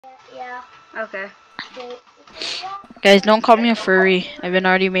Yeah. Okay. Guys, don't call me a furry. I've been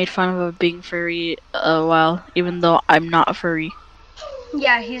already made fun of being furry a while, even though I'm not a furry.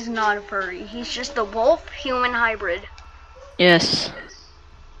 Yeah, he's not a furry. He's just a wolf-human hybrid. Yes.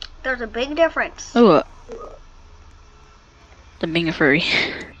 There's a big difference. Ooh. Than being a furry.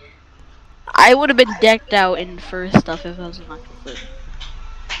 I would have been decked out in fur stuff if I was an actual furry.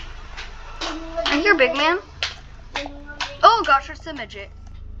 I hear big man. Oh gosh, it's a midget.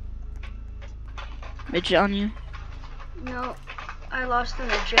 Midget on you? No, I lost the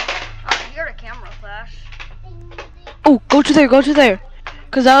midget. I hear a camera flash. Oh, go to there, go to there.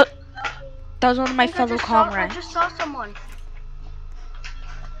 Cause that was one of my fellow I comrades. just saw someone.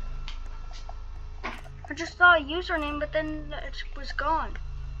 I just saw a username, but then it was gone.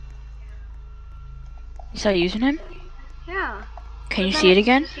 You saw a username? Yeah. Can you see it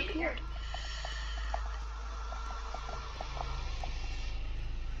again? Disappeared.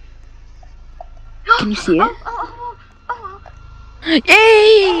 Can you see it? Oh.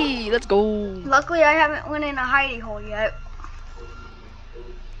 Yay! Let's go. Luckily, I haven't went in a hidey hole yet.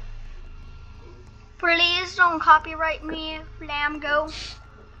 Please don't copyright me, flamingo.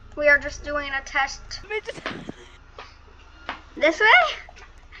 We are just doing a test. This way?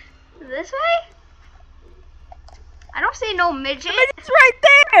 This way? I don't see no midget. The midget's right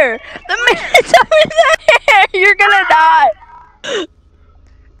there! The midget's over there! You're gonna die!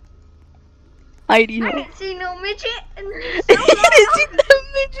 I didn't see no midget. You didn't see no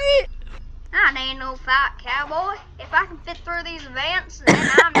midget! I ain't no fat cowboy. If I can fit through these vents, then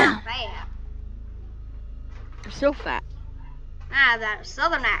I'm not fat. You're so fat. I have that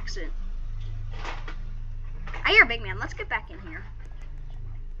southern accent. I hear big man. Let's get back in here.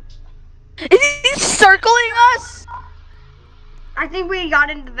 Is he circling us? I think we got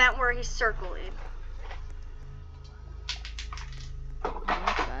into the vent where he's circling.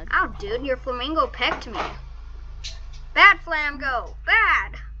 Oh, dude, your flamingo pecked me. Bad flamingo,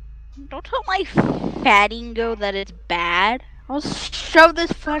 bad. Don't tell my fattingo that it's bad. I'll shove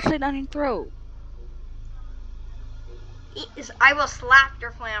this flashlight down your throat. I will slap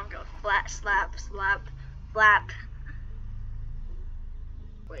your flamingo. Slap.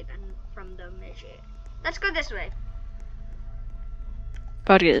 Wait, I'm from the midget. Let's go this way.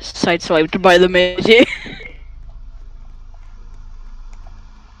 About to get sideswiped by the midget.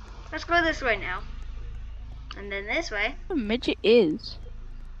 Let's go this way now. And then this way. The midget is.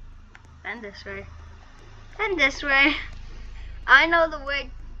 And this way. And this way. I know the way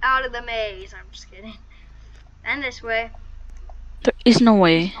out of the maze. I'm just kidding. And this way. There is no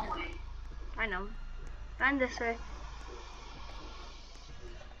way. I know. And this way.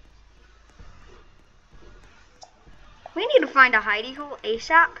 We need to find a hidey hole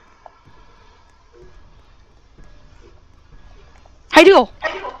ASAP. Hidey hole!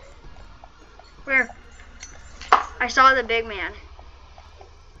 Where? I saw the big man.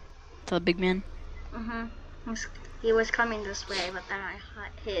 The big man? He was coming this way, but then I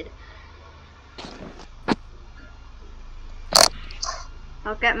hid.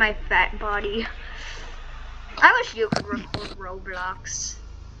 Look at my fat body. I wish you could record Roblox.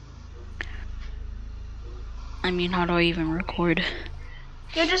 I mean, how do I even record?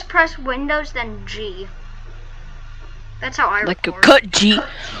 You just press Windows, then G. That's how I like record. A cut G.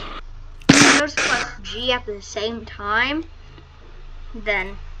 Windows plus G at the same time.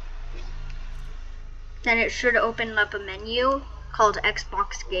 Then it should open up a menu called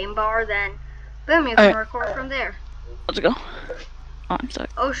Xbox Game Bar. Then, boom, you can record from there. Let's go. Oh, I'm sorry.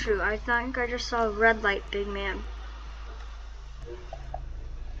 Oh shoot, I think I just saw a red light, big man.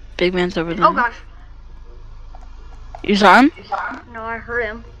 Big man's over there. Oh gosh. You saw him? No, I heard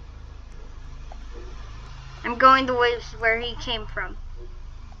him. I'm going the way where he came from.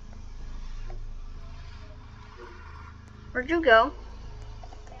 Where'd you go?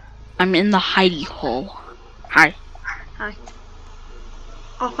 I'm in the hidey hole. Hi. Hi.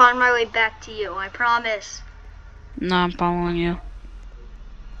 I'll find my way back to you, I promise. No, I'm following you.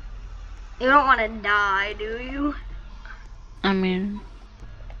 You don't want to die, do you? I mean,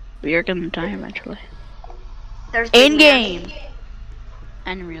 we are gonna die eventually. There's in game.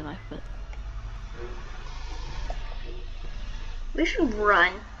 And in real life, but we should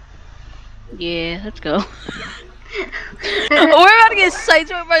run. Yeah, let's go. We're about to get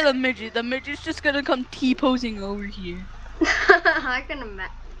sideswiped by the midget. The midget's just gonna come T-posing over here. I can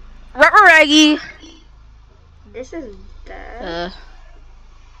imagine. Raggy. This is dead.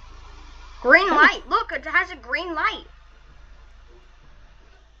 Green light. Look, it has a green light.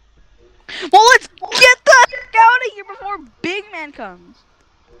 Well, let's get the heck out of here before Big Man comes.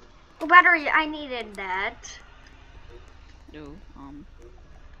 Oh, battery. I needed that. No,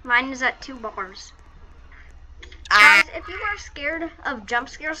 Mine is at 2 bars. Guys, if you are scared of jump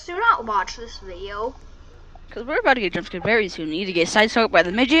scares, do not watch this video. Because we're about to get jump scared very soon. Either get sideswiped by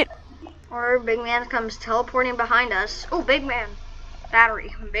the midget. Or Big Man comes teleporting behind us. Oh, Big Man.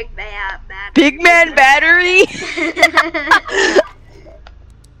 Battery. Big battery. Big man battery.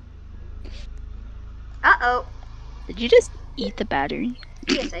 Uh-oh. Did you just eat the battery?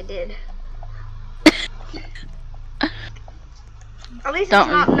 Yes, I did. At least Don't.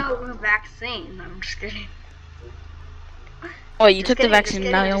 it's not no vaccine. No, I'm just kidding. Oh, you Just took kidding, the just vaccine.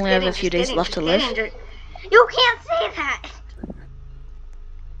 kidding, Now you just only have a kidding, few just days kidding, left just to live. kidding, You can't say that!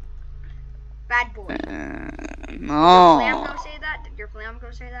 Bad boy. Did your flam No. go say that? Did your flam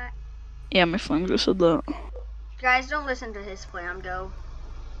go say that? Yeah, my flamingo said that. Guys, don't listen to his flamgo.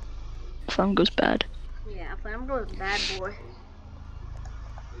 Flamingo's bad. Yeah, Flamgo is a bad boy.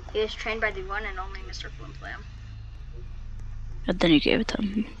 He was trained by the one and only Mr. Flim Flam. And then you gave it to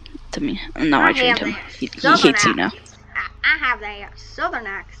me. And now I trained him. He Southern hates you now. accent. I have that southern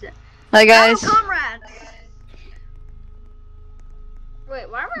accent. Hi guys. Hello, comrades! Wait,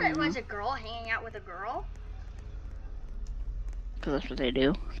 why was a girl hanging out with a girl? Because that's what they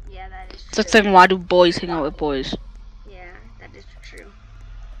do. Yeah, that is It's true. like saying, why do boys hang out with boys? Yeah, that is true.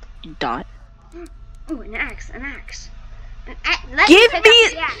 You dot. Ooh, an axe, an axe. Give me.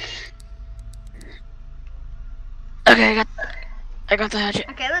 Okay, I got the hatchet.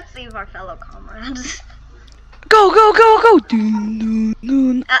 Okay, let's leave our fellow comrades. Go, go, go, go! Dun, dun,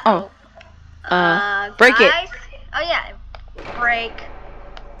 dun. Uh-oh. Break it. Guys? Oh yeah, break.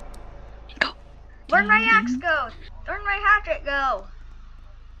 Go. Where'd my axe go? Where'd my hatchet go?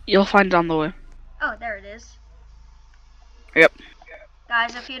 You'll find it on the way. Oh, there it is. Yep.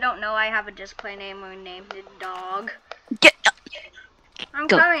 Guys, if you don't know, I have a display name. We named it Dog. Get up. I'm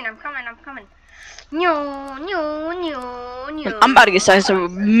Go. coming. No, no, no, no. I'm about to get sized of a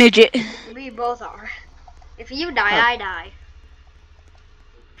midget. We both are. If you die, I die.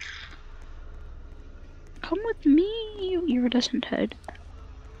 Come with me, you iridescent head.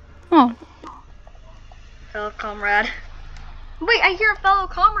 Oh, Fellow comrade. Wait, I hear a fellow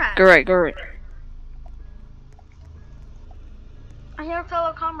comrade. go right, go right. I hear a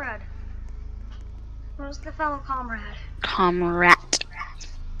fellow comrade. Where's the fellow comrade? Comrade.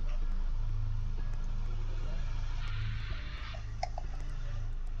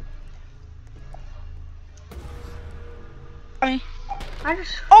 I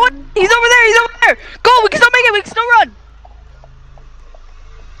just. Oh, he's over there, he's over there! Go, we can still make it, we can still run!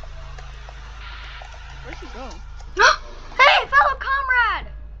 Where'd he go? Hey, fellow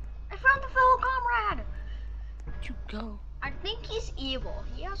comrade! I found the fellow comrade! Where'd you go? I think he's evil.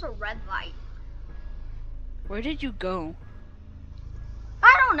 He has a red light. Where did you go?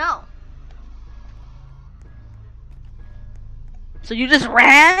 I don't know. So you just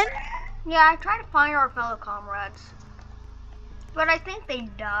ran? Yeah, I tried to find our fellow comrades. But I think they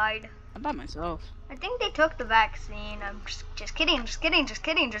died. I'm by myself. I think they took the vaccine. I'm just kidding, just kidding, just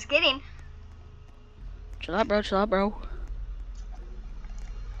kidding, just kidding. Chill out, bro, chill out, bro.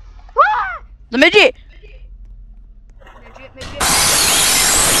 What? The midget! Midget.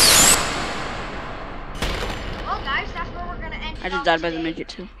 Well, guys, that's where we're gonna end. I just died by the midget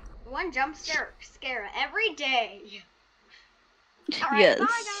too. One jump scare every day. All right, Yes. bye,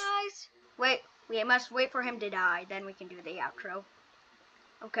 guys. Wait, we must wait for him to die, then we can do the outro.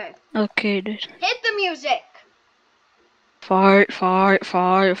 Okay. Okay, dude. Hit the music. Fart, fart,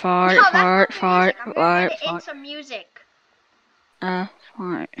 fart, fart, No, that's fart, not the fart, music. I'm gonna fart, edit in fart. some music.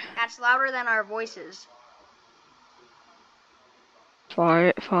 Fart. That's louder than our voices.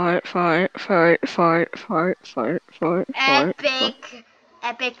 Fart, fart, fart, fart, fart, fart, fart, fart, fart.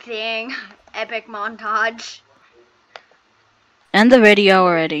 Epic thing. Epic montage. End the video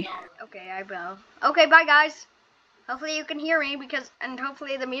already. Okay, I will. Okay, bye guys. Hopefully you can hear me and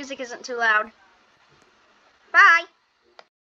hopefully the music isn't too loud. Bye.